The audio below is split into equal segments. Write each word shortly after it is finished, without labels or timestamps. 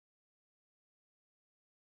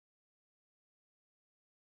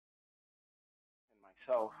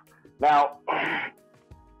So now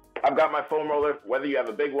I've got my foam roller. Whether you have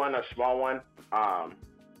a big one, a small one, um,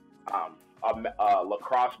 a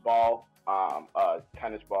lacrosse ball, a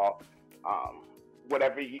tennis ball, um,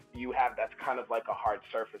 whatever you have that's kind of like a hard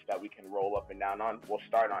surface that we can roll up and down on, we'll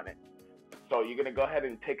start on it. So you're gonna go ahead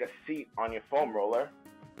and take a seat on your foam roller.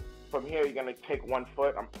 From here, you're gonna take one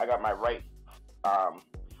foot. I got my right um,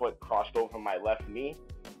 foot crossed over my left knee.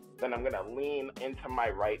 Then I'm gonna lean into my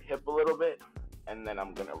right hip a little bit, and then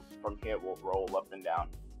from here we'll roll up and down.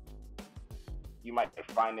 You might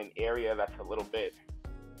find an area that's a little bit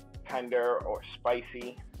tender or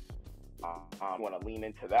spicy. You want to lean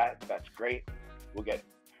into that. That's great. We'll get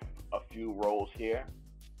a few rolls here.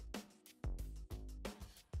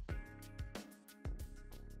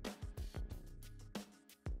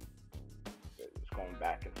 Just going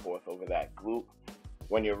back and forth over that glute.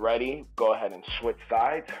 When you're ready, go ahead and switch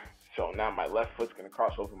sides. So now my left foot's going to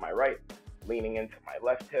cross over my right, leaning into my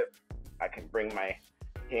left hip. I can bring my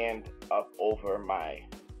hand up over my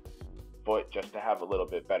foot just to have a little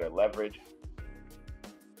bit better leverage.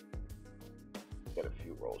 Get a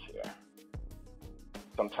few rolls here.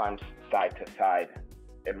 Sometimes side to side,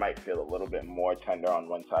 it might feel a little bit more tender on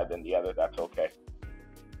one side than the other. That's okay.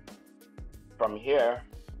 From here,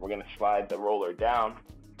 we're going to slide the roller down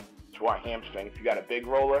to our hamstring. If you got a big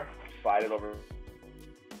roller, slide it over,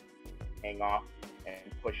 hang off, and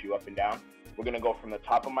push you up and down. We're going to go from the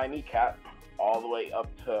top of my kneecap all the way up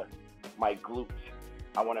to my glutes.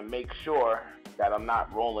 I want to make sure that I'm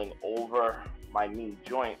not rolling over my knee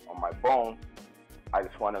joint or my bone. I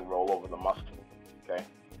just want to roll over the muscle, okay?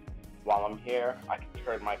 While I'm here, I can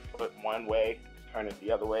turn my foot one way, turn it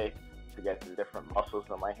the other way to get to the different muscles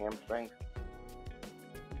of my hamstrings.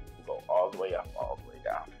 Go all the way up, all the way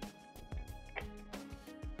down.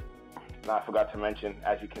 Now I forgot to mention,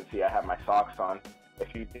 as you can see, I have my socks on.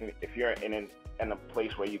 If you're in a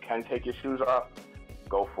place where you can take your shoes off,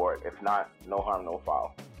 go for it. If not, no harm, no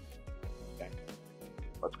foul. Okay.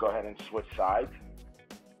 Let's go ahead and switch sides.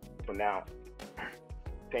 So now,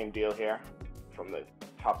 same deal here, from the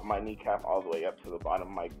top of my kneecap all the way up to the bottom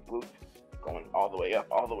of my glute, going all the way up,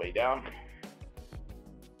 all the way down.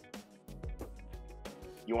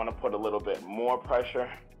 You want to put a little bit more pressure.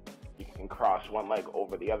 You can cross one leg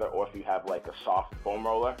over the other, or if you have like a soft foam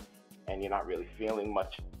roller and you're not really feeling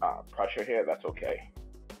much pressure here, that's okay.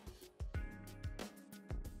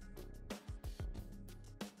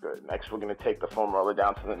 Good. Next, we're going to take the foam roller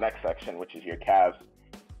down to the next section, which is your calves.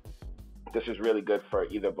 This is really good for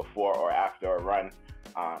either before or after a run,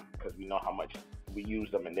 because we know how much we use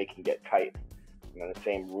them and they can get tight. And then the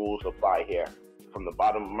same rules apply here. From the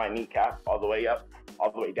bottom of my kneecap all the way up,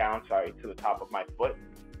 all the way down, to the top of my foot.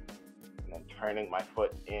 And then turning my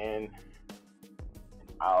foot in and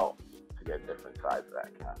out to get different sides of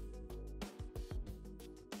that calf.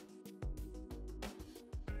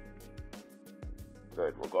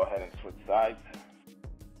 Good. We'll go ahead and switch sides.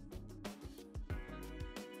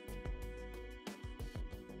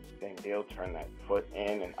 Same deal. Turn that foot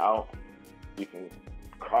in and out. You can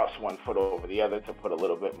cross one foot over the other to put a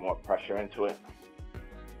little bit more pressure into it.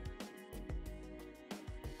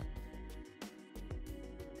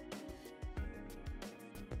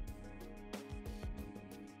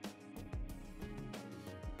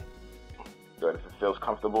 Good. If it feels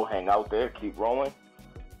comfortable, hang out there. Keep rolling.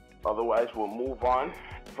 Otherwise, we'll move on.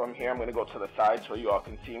 From here, I'm going to go to the side so you all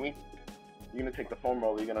can see me. You're going to take the foam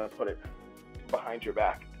roller, you're going to put it behind your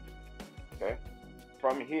back. Okay?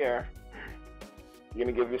 From here, you're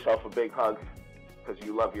going to give yourself a big hug because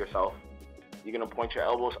you love yourself. You're going to point your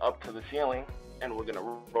elbows up to the ceiling, and we're going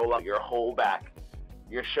to roll out your whole back.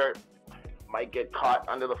 Your shirt might get caught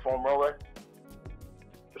under the foam roller,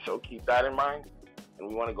 so keep that in mind. And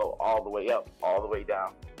we want to go all the way up, all the way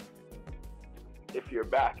down. If your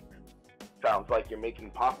back sounds like you're making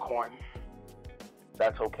popcorn,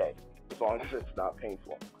 that's okay, as long as it's not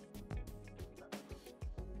painful.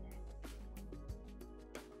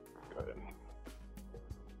 Good.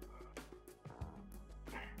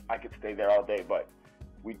 I could stay there all day, but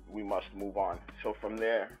we must move on. So from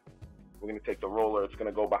there, we're going to take the roller. It's going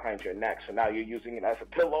to go behind your neck. So now you're using it as a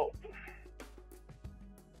pillow.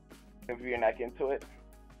 Move your neck into it.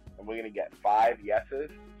 And we're going to get 5 yeses.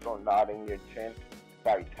 So nodding your chin.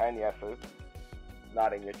 10 yeses.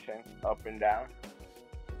 Nodding your chin up and down.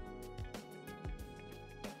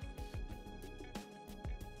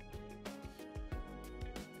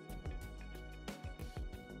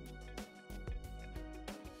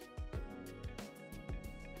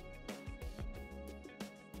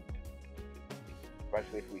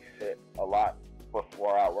 Especially if we sit a lot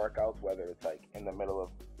before our workouts, whether it's like in the middle of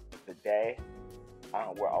the day,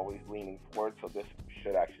 we're always leaning forward, so this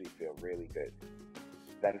should actually feel really good.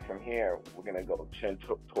 Then from here, we're gonna go chin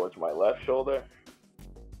towards my left shoulder,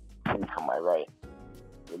 and to my right.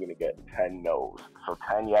 We're gonna get 10 no's. So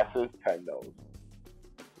 10 yeses, 10 no's.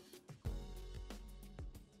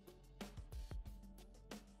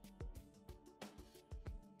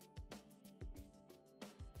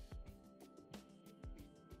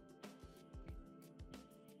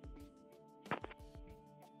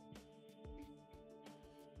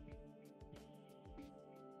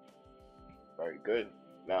 Very good.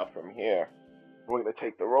 Now from here, we're gonna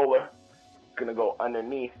take the roller. It's gonna go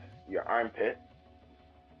underneath your armpit.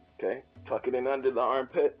 Okay, tuck it in under the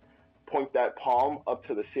armpit. Point that palm up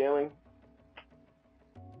to the ceiling.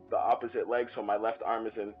 The opposite leg, so my left arm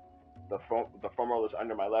is in the foam roller is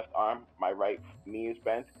under my left arm. My right knee is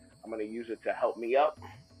bent. I'm gonna use it to help me up,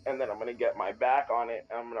 and then I'm gonna get my back on it,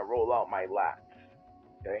 and I'm gonna roll out my lats.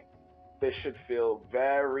 Okay, this should feel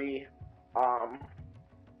very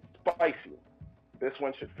spicy. This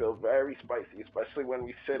one should feel very spicy, especially when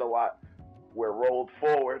we sit a lot. We're rolled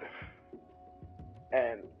forward,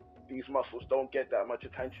 and these muscles don't get that much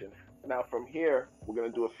attention. Now from here, we're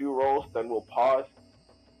gonna do a few rolls, then we'll pause.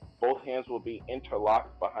 Both hands will be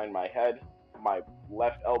interlocked behind my head. My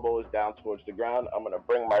left elbow is down towards the ground. I'm gonna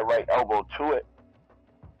bring my right elbow to it,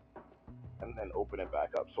 and then open it back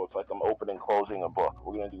up. So it's like I'm opening, closing a book.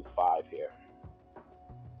 We're gonna do 5 here.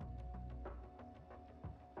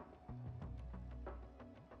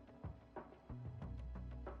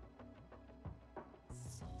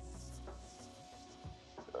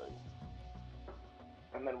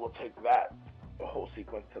 And then we'll take the whole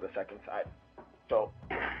sequence to the second side. So,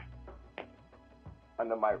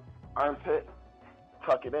 under my armpit,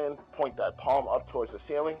 tuck it in, point that palm up towards the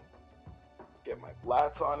ceiling, get my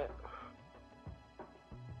lats on it.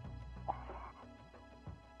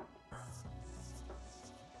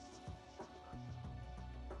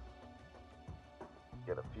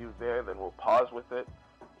 Get a few there, then we'll pause with it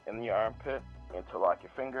in the armpit, interlock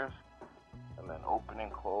your fingers, and then open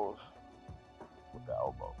and close with the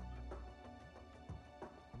elbow.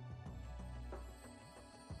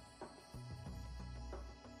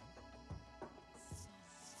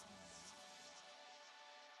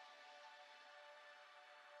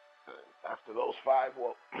 After those 5,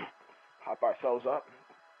 we'll hop ourselves up,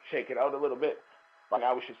 shake it out a little bit. By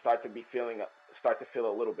now we should start to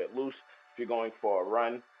feel a little bit loose. If you're going for a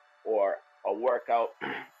run or a workout,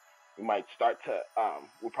 you might start to,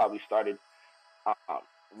 we probably started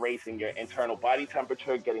raising your internal body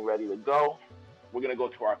temperature, getting ready to go. We're gonna go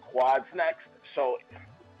to our quads next. So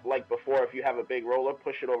like before, if you have a big roller,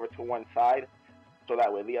 push it over to one side so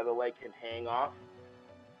that way the other leg can hang off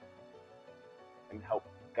and help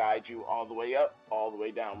guide you all the way up, all the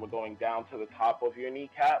way down. We're going down to the top of your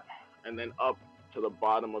kneecap and then up to the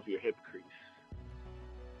bottom of your hip crease.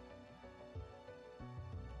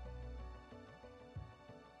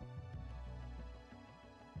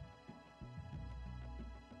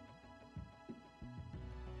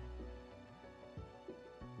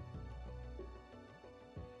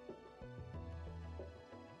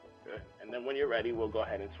 Good. And then when you're ready, we'll go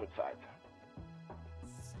ahead and switch sides.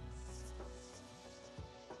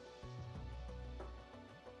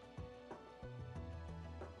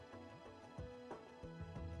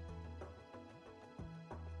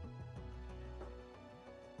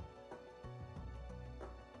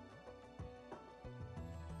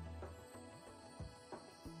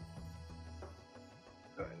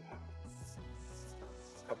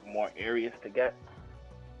 A couple more areas to get.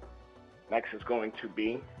 Next is going to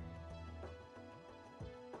be,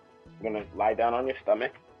 you're going to lie down on your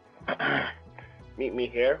stomach. Meet me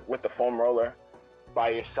here with the foam roller by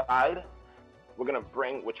your side. We're going to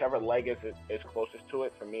bring whichever leg is closest to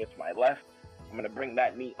it. For me, it's my left. I'm going to bring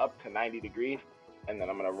that knee up to 90 degrees, and then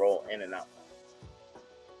I'm going to roll in and out.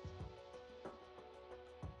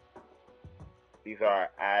 These are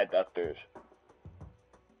our adductors.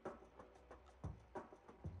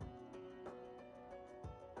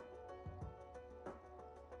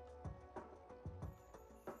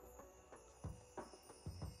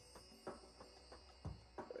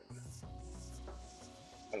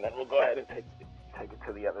 And then we'll go ahead and take it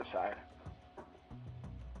to the other side.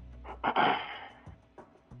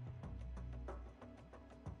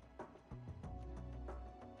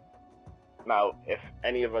 Now, if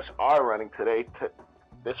any of us are running today,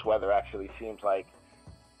 this weather actually seems like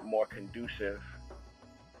more conducive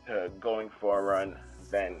to going for a run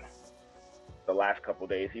than the last couple of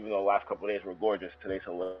days. Even though the last couple of days were gorgeous, today's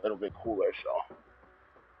a little bit cooler, so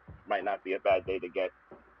might not be a bad day to get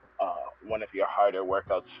one of your harder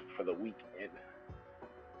workouts for the week in.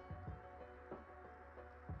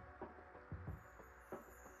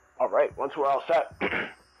 All right, once we're all set,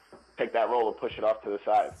 take that roller, push it off to the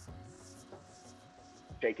side,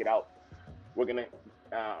 shake it out. We're gonna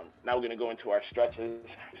now we're gonna go into our stretches.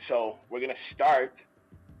 So we're gonna start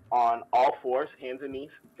on all fours, hands and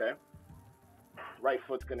knees. Okay. Right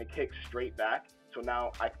foot's gonna kick straight back. So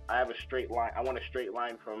now I have a straight line. I want a straight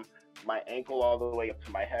line from my ankle all the way up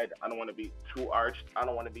to my head. I don't want to be too arched. I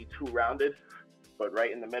don't want to be too rounded, but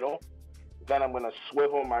right in the middle. Then I'm gonna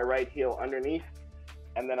swivel my right heel underneath,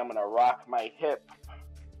 and then I'm gonna rock my hip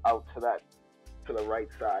out to the right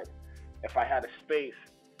side. If I had a space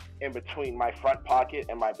in between my front pocket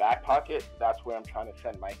and my back pocket, that's where I'm trying to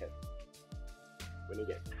send my hip. We're gonna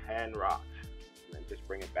get 10 rocks, and then just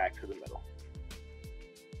bring it back to the middle.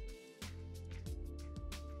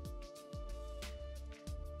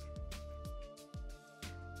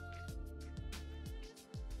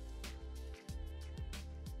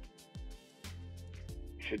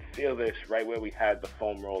 You should feel this right where we had the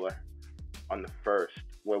foam roller on the first,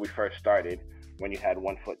 where we first started, when you had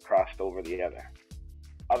one foot crossed over the other.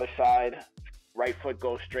 Other side, right foot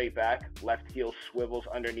goes straight back, left heel swivels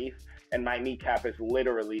underneath, and my kneecap is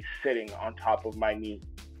literally sitting on top of my knee,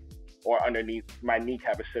 or underneath, my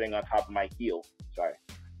kneecap is sitting on top of my heel, sorry.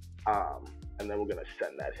 And then we're gonna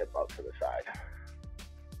send that hip out to the side.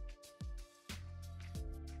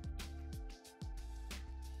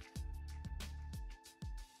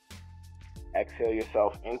 Exhale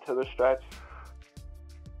yourself into the stretch,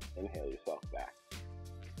 inhale yourself back.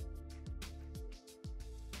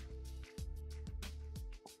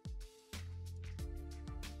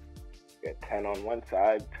 Get 10 on one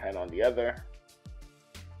side, 10 on the other.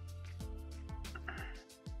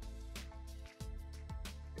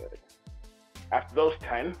 Good. After those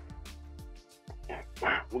 10,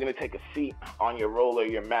 we're gonna take a seat on your roller,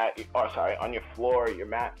 your mat, or sorry, on your floor, your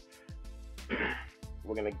mat.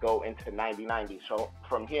 We're gonna go into 90-90. So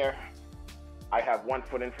from here, I have one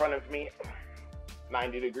foot in front of me,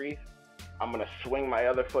 90 degrees. I'm gonna swing my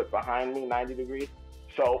other foot behind me, 90 degrees.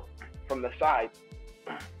 So from the side,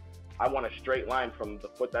 I want a straight line from the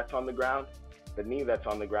foot that's on the ground, the knee that's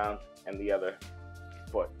on the ground, and the other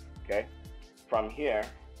foot, okay? From here,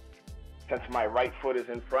 since my right foot is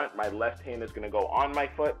in front, my left hand is gonna go on my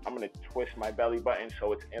foot. I'm gonna twist my belly button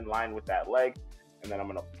so it's in line with that leg, and then I'm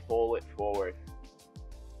gonna pull it forward.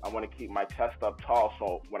 I wanna keep my chest up tall,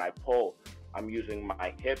 so when I pull, I'm using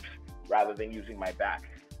my hips rather than using my back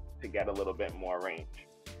to get a little bit more range.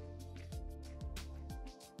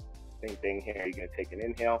 Same thing here, you're gonna take an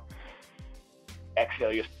inhale,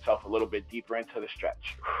 exhale yourself a little bit deeper into the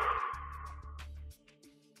stretch.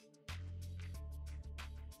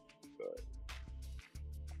 Good.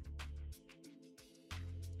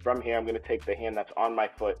 From here, I'm gonna take the hand that's on my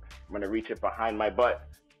foot, I'm gonna reach it behind my butt,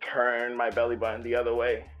 turn my belly button the other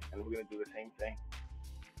way, and we're gonna do the same thing.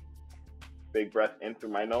 Big breath in through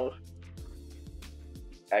my nose.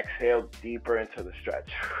 Exhale deeper into the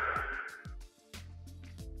stretch.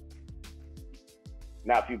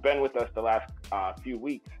 Now, if you've been with us the last few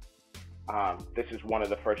weeks, this is one of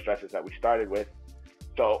the first stretches that we started with.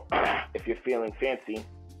 So if you're feeling fancy,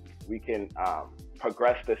 we can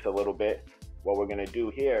progress this a little bit. What we're gonna do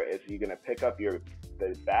here is you're gonna pick up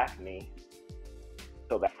the back knee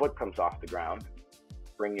so that foot comes off the ground.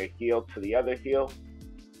 Bring your heel to the other heel,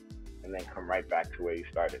 and then come right back to where you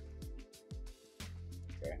started.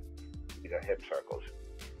 Okay, these are hip circles.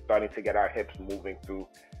 Starting to get our hips moving through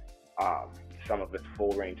some of its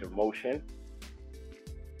full range of motion.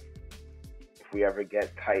 If we ever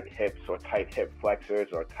get tight hips or tight hip flexors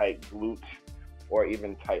or tight glutes or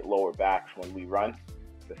even tight lower backs when we run,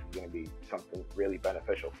 this is going to be something really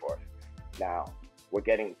beneficial for us. Now, we're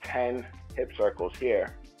getting 10 hip circles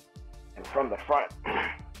here, and from the front,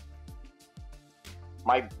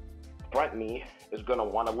 my front knee is going to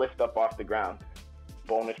want to lift up off the ground.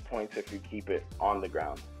 Bonus points if you keep it on the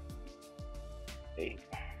ground. 8.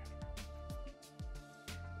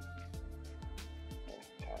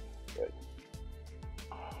 10. Good.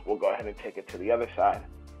 We'll go ahead and take it to the other side.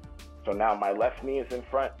 So now my left knee is in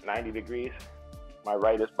front, 90 degrees. My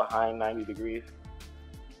right is behind, 90 degrees.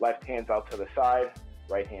 Left hand's out to the side.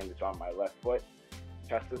 Right hand is on my left foot.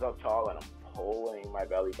 Chest is up tall, and I'm pulling my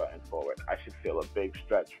belly button forward. I should feel a big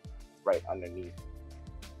stretch right underneath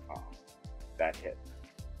that hip.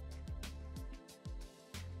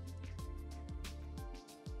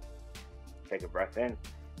 Take a breath in.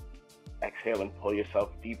 Exhale and pull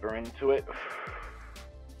yourself deeper into it.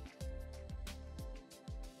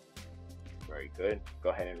 Very good. Go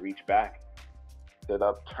ahead and reach back. Sit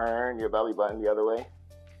up, turn your belly button the other way.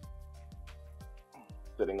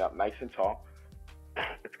 Sitting up nice and tall.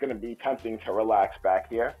 It's going to be tempting to relax back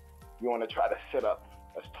here. You want to try to sit up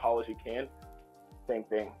as tall as you can. Same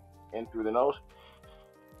thing, in through the nose,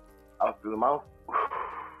 out through the mouth.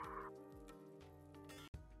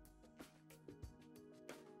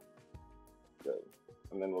 Good.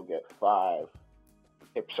 And then we'll get 5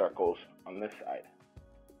 hip circles on this side.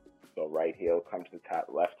 So right heel comes to tap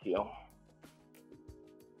left heel.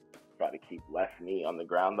 Try to keep left knee on the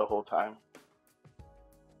ground the whole time.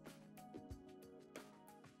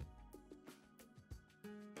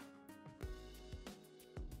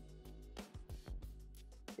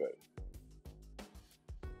 Good.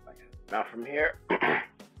 Nice. Now from here,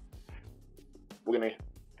 we're gonna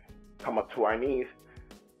come up to our knees.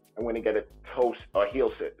 I'm gonna get a toe or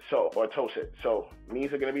heel sit, or toe sit. So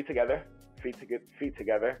knees are gonna be together, feet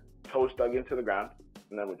together, toes dug into the ground,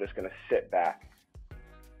 and then we're just gonna sit back.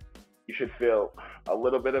 You should feel a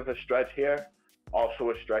little bit of a stretch here, also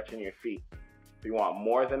a stretch in your feet. If you want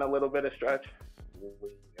more than a little bit of stretch, lean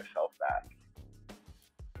yourself back.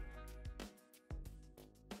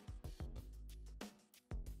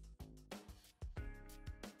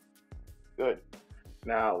 Good.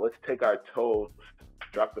 Now let's take our toes,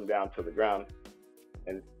 drop them down to the ground,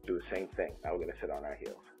 and do the same thing. Now we're gonna sit on our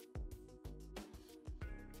heels.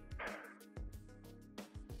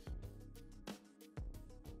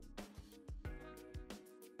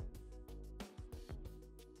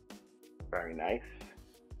 Very nice.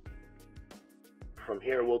 From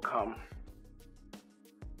here, we'll come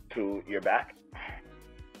to your back.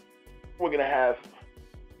 We're gonna have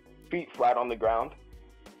feet flat on the ground,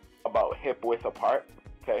 about hip width apart,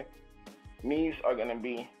 okay? Knees are gonna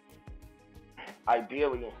be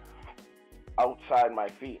ideally outside my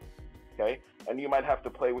feet, okay? And you might have to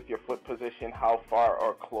play with your foot position, how far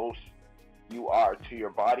or close you are to your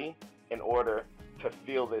body in order to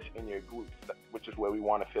feel this in your glutes, which is where we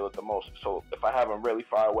want to feel it the most. So if I have them really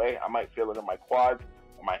far away, I might feel it in my quads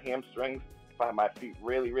or my hamstrings. If I have my feet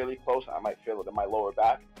really, really close, I might feel it in my lower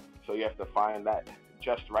back. So you have to find that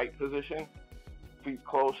just right position. Feet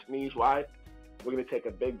close, knees wide. We're going to take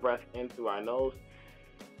a big breath in through our nose.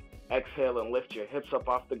 Exhale and lift your hips up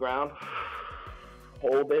off the ground.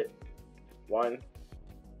 Hold it. 1,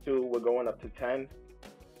 2, we're going up to 10,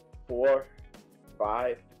 4,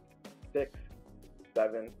 5, 6,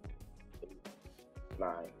 7, 8,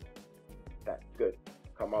 9, 10. Good.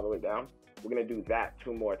 Come all the way down. We're going to do that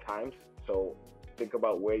 2 more times. So think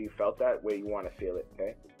about where you felt that, where you want to feel it,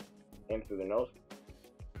 okay? In through the nose.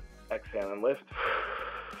 Exhale and lift.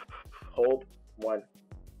 Hold. 1,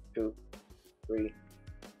 2, 3,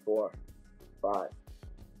 4, 5,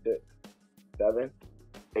 6, 7,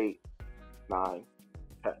 8, 9,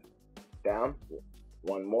 10. Down.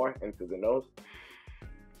 1 more. In through the nose.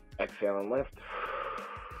 Exhale and lift.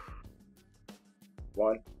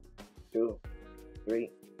 1, 2, 3,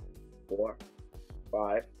 4,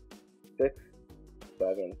 5, 6,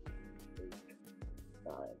 7, 8,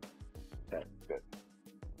 9, 10. Good.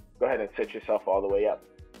 Go ahead and sit yourself all the way up.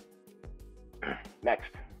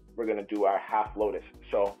 Next, we're going to do our half lotus.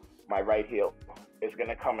 So my right heel is going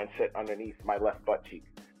to come and sit underneath my left butt cheek.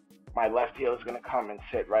 My left heel is going to come and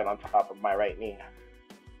sit right on top of my right knee.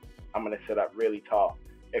 I'm going to sit up really tall.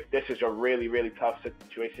 If this is a really, really tough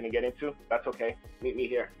situation to get into, that's okay. Meet me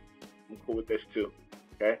here. I'm cool with this too,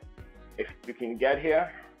 okay? If you can get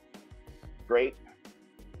here, great.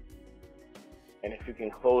 And if you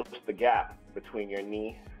can close the gap between your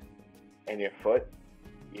knee and your foot,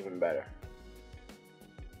 even better.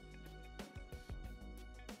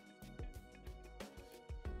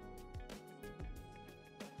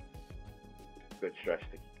 Good stretch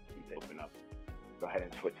to keep it open up. Go ahead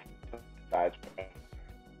and switch sides.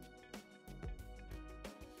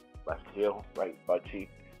 Left heel, right butt cheek,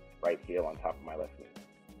 right heel on top of my left knee.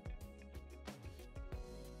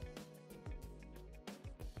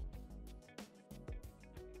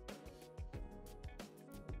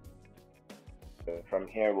 So from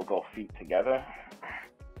here, we'll go feet together.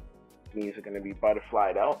 Knees are going to be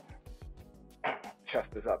butterflied out. Chest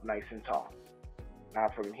is up nice and tall. Now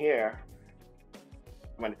from here,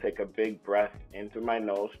 I'm going to take a big breath in through my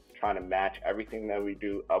nose, trying to match everything that we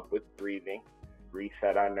do up with breathing,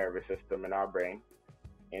 reset our nervous system and our brain.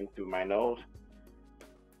 In through my nose.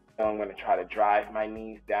 Now I'm going to try to drive my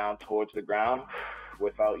knees down towards the ground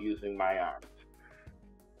without using my arms.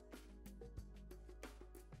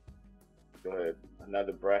 Good.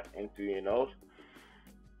 Another breath in through your nose.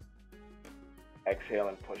 Exhale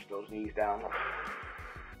and push those knees down.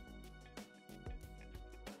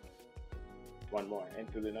 1 more. In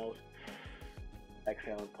through the nose.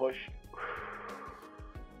 Exhale and push.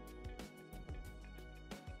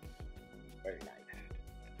 Very nice.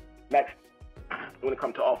 Next, I'm going to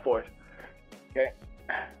come to all fours. Okay.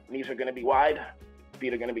 Knees are going to be wide.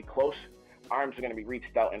 feet are going to be close. Arms are going to be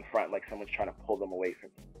reached out in front like someone's trying to pull them away from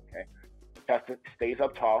you, okay? Chest stays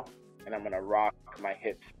up tall, and I'm going to rock my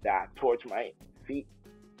hips back towards my feet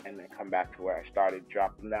and then come back to where I started,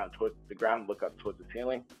 drop them down towards the ground, look up towards the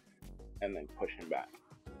ceiling, and then push them back.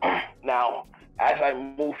 Now, as I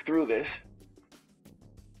move through this,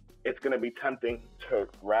 it's going to be tempting to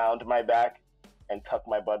round my back and tuck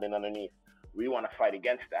my butt in underneath. We want to fight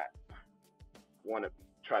against that. We want to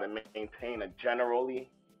try to maintain a generally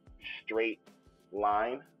straight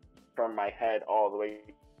line from my head all the way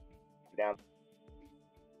down.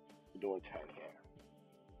 Doing 10 here.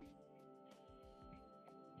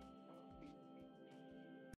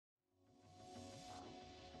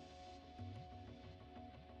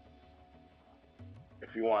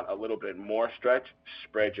 If you want a little bit more stretch,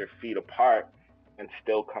 spread your feet apart and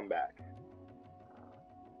still come back.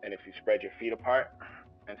 And if you spread your feet apart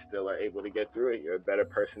and still are able to get through it, you're a better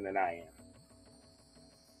person than I am.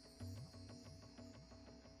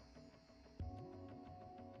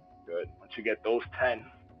 Good. Once you get those 10,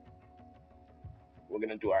 we're going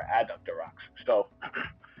to do our adductor rocks. So,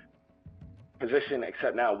 position,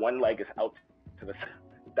 except now one leg is out to the side.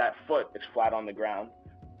 That foot is flat on the ground.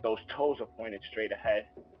 Those toes are pointed straight ahead.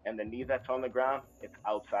 And the knee that's on the ground, it's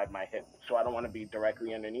outside my hip. So I don't want to be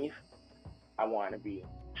directly underneath. I want to be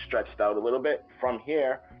stretched out a little bit. From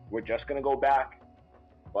here, we're just going to go back,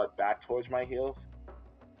 but back towards my heels,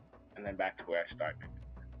 and then back to where I started.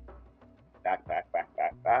 Back, back, back,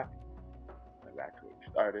 back, back, and back to where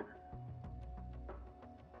we started.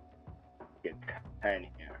 Get 10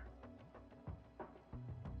 here.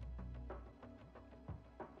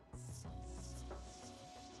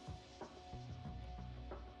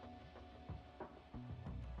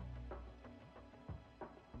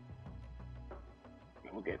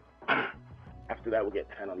 We'll get, after that, we'll get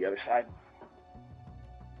 10 on the other side.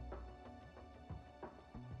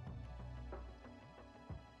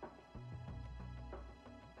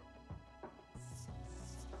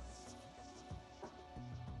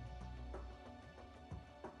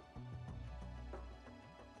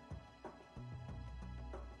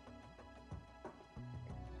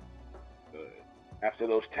 Good. After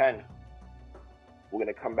those 10, we're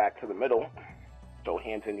going to come back to the middle. So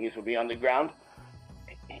hands and knees will be on the ground.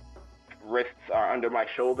 Wrists are under my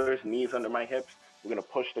shoulders, knees under my hips. We're going to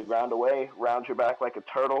push the ground away, round your back like a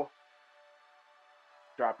turtle.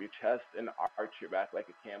 Drop your chest and arch your back like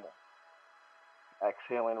a camel.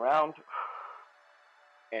 Exhale and round.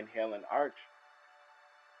 Inhale and arch.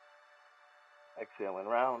 Exhale and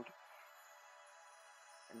round.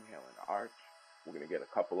 Inhale and arch. We're going to get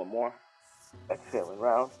a couple of more. Exhale and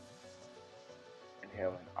round.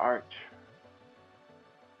 Inhale and arch.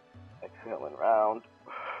 Exhale and round.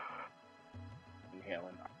 Inhale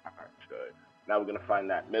and arch. Good. Now we're going to find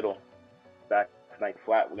that middle. Back nice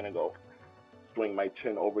flat. We're going to go swing my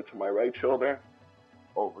chin over to my right shoulder,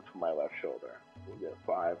 over to my left shoulder. We'll get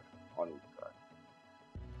 5 on each side.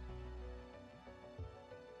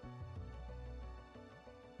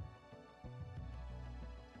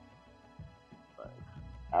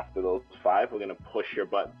 After those 5, we're going to push your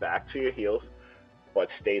butt back to your heels. Butt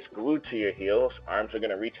stays glued to your heels. Arms are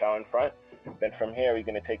going to reach out in front. Then from here, you're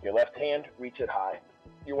going to take your left hand, reach it high.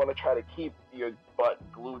 You want to try to keep your butt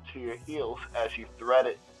glued to your heels as you thread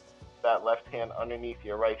it, that left hand underneath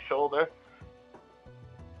your right shoulder,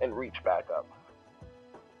 and reach back up.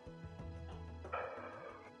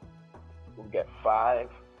 We'll get 5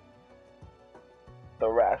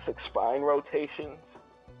 thoracic spine rotations.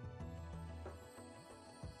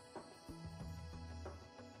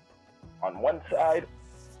 On one side,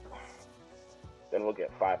 then we'll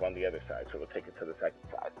get 5 on the other side. So we'll take it to the second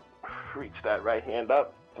side. Reach that right hand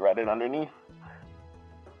up, thread it underneath.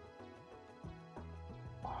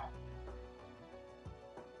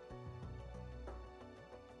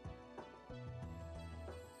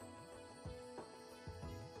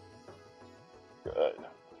 Good.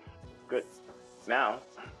 Good. Now,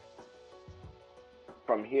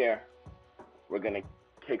 from here, we're going to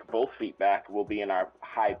kick both feet back. We'll be in our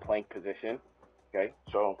high plank position. Okay,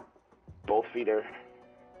 so both feet are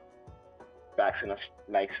back in a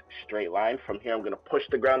nice straight line. From here, I'm going to push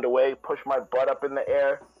the ground away, push my butt up in the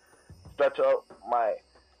air, stretch out my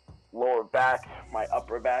lower back, my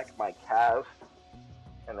upper back, my calves,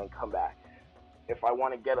 and then come back. If I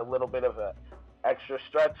want to get a little bit of an extra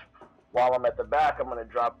stretch while I'm at the back, I'm going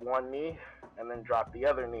to drop one knee and then drop the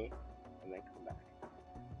other knee and then come back.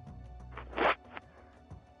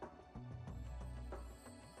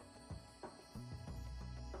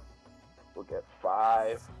 We'll get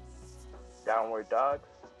 5 downward dogs.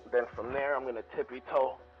 Then from there, I'm going to tippy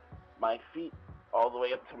toe my feet all the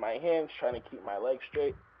way up to my hands, trying to keep my legs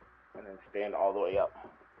straight, and then stand all the way up.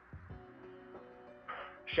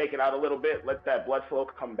 Shake it out a little bit, let that blood flow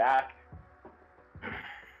come back.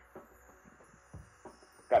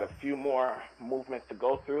 Got a few more movements to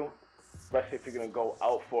go through, especially if you're gonna go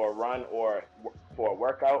out for a run or for a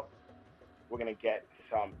workout. We're gonna get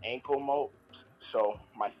some ankle moves. So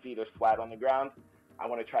my feet are flat on the ground. I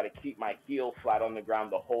want to try to keep my heel flat on the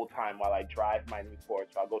ground the whole time while I drive my knee forward.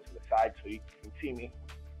 So I'll go to the side so you can see me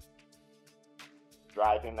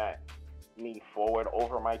driving that knee forward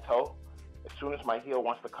over my toe. As soon as my heel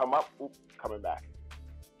wants to come up, coming back.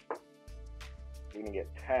 We're gonna get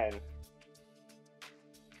 10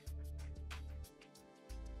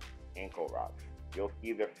 ankle rocks. You'll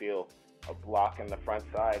either feel a block in the front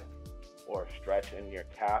side or a stretch in your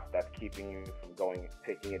calf that's keeping you from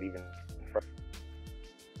taking it even further.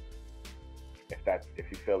 If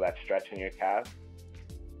you feel that stretch in your calves,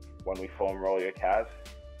 when we foam roll your calves,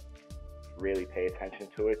 really pay attention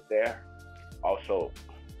to it there. Also,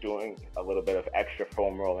 doing a little bit of extra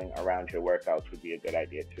foam rolling around your workouts would be a good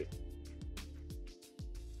idea too.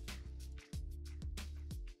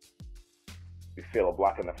 If you feel a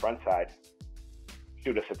block in the front side,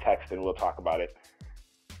 shoot us a text and we'll talk about it.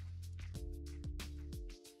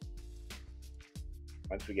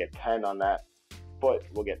 Once we get 10 on that foot,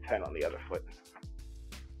 we'll get 10 on the other foot.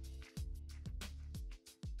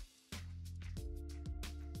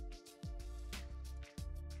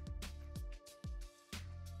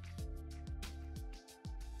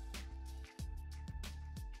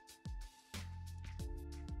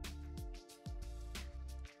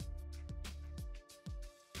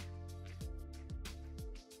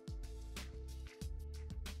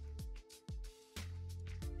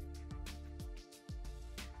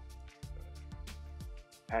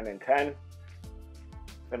 Ten and 10.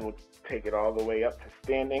 Then we'll take it all the way up to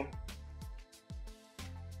standing.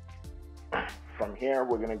 From here,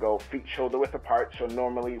 we're gonna go feet shoulder width apart. So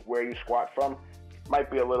normally where you squat from might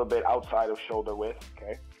be a little bit outside of shoulder width,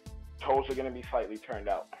 okay? Toes are gonna be slightly turned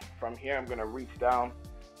out. From here, I'm gonna reach down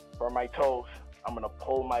for my toes. I'm gonna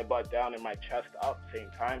pull my butt down and my chest up, same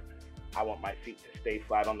time. I want my feet to stay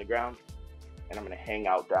flat on the ground, and I'm gonna hang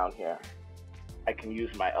out down here. I can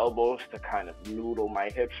use my elbows to kind of noodle my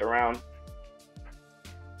hips around.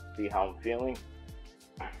 See how I'm feeling?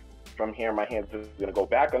 From here, my hands are gonna go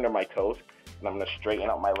back under my toes, and I'm gonna straighten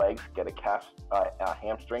out my legs, get a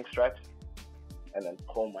hamstring stretch, and then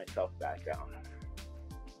pull myself back down.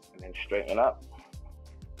 And then straighten up,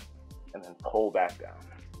 and then pull back down.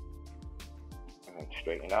 And then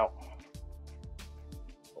straighten out,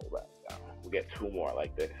 pull back down. We'll get 2 more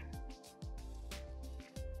like this.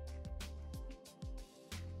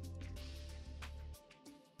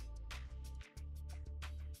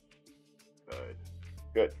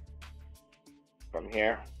 Good. From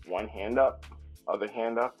here, one hand up, other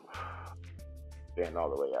hand up, stand all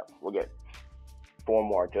the way up. We'll get 4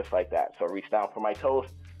 more just like that. So reach down for my toes,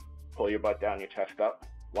 pull your butt down, your chest up.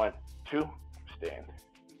 1, 2, stand.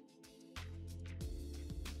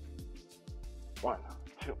 1,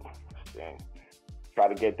 2, stand. Try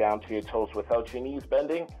to get down to your toes without your knees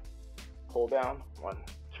bending. Pull down. 1,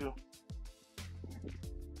 2.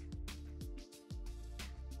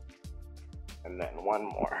 And then 1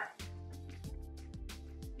 more.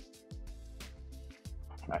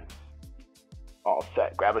 Nice. All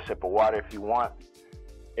set. Grab a sip of water if you want.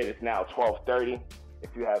 It is now 12:30.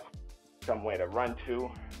 If you have somewhere to run to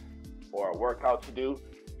or a workout to do,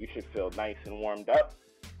 you should feel nice and warmed up.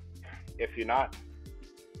 If you're not,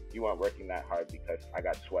 you aren't working that hard because I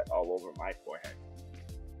got sweat all over my forehead.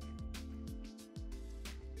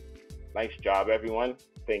 Nice job, everyone.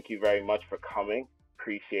 Thank you very much for coming.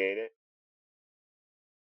 Appreciate it.